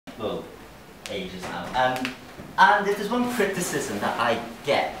well, ages now. And if there's one criticism that I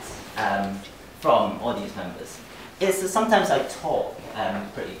get from audience members, is that sometimes I talk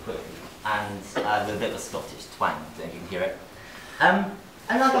pretty quickly, and with a bit of a Scottish twang, so you can hear it. And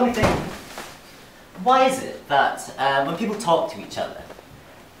that got me thinking, why is it that when people talk to each other,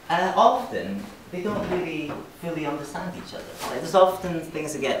 often they don't really fully understand each other? Like, there's often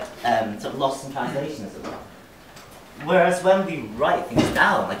things that get sort of lost in translation as well. Whereas when we write things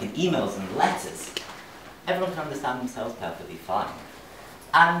down, like in emails and letters, everyone can understand themselves perfectly fine.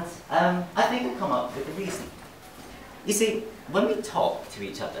 And I think we'll come up with a reason. You see, when we talk to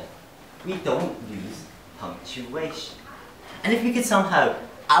each other, we don't use punctuation. And if we could somehow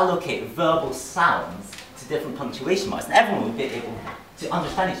allocate verbal sounds to different punctuation marks, then everyone would be able to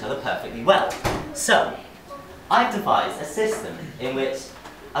understand each other perfectly well. So, I've devised a system in which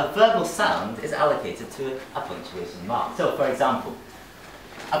a verbal sound is allocated to a punctuation mark. So, for example,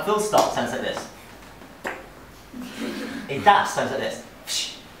 a full stop sounds like this. A dash sounds like this.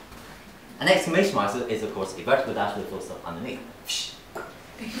 An exclamation mark is, of course, a vertical dash with a full stop underneath.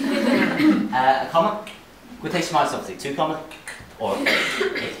 A comma. Quotation marks, obviously, 2 comma, or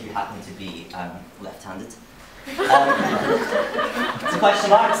if you happen to be left-handed. The question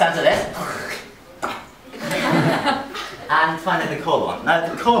mark sounds like this. And finally the colon. Now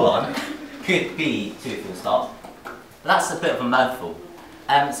the colon could be 2 full stops, but that's a bit of a mouthful.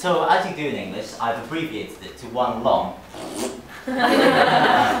 So as you do in English, I've abbreviated it to 1 long.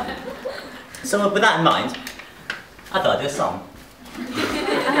 So with that in mind, I thought I'd do a song.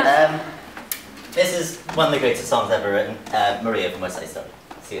 This is one of the greatest songs ever written, Maria from West Side Story.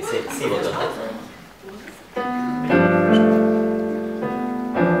 See what goes like.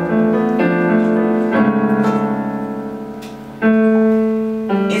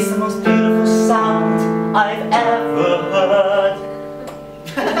 It's the most beautiful sound I've ever heard.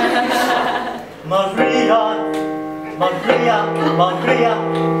 Maria, Maria, Maria,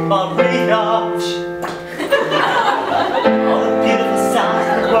 Maria. All the beautiful sounds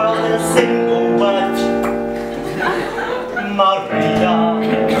in the world in a single word. Maria.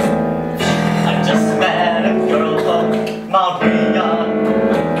 I just met a girl called Maria,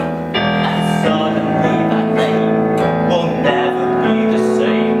 and suddenly that name will never be the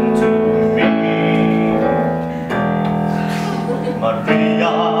same to me.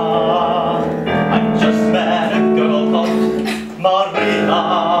 Maria. I just met a girl called Maria,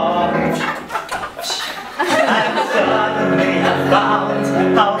 and suddenly I found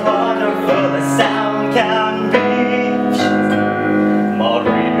how wonderful a sound can be.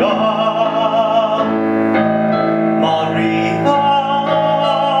 Maria, Maria.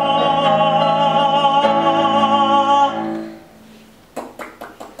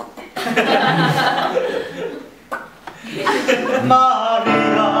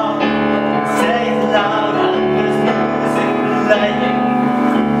 Maria, say it loud and there's music playing.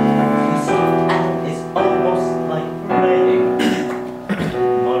 And it's almost like praying.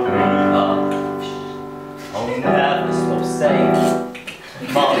 Maria, I'll never stop saying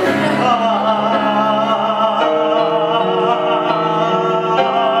Maria.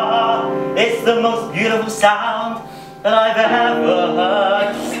 It's the most beautiful sound that I've ever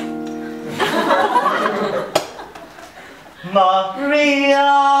heard. Maria.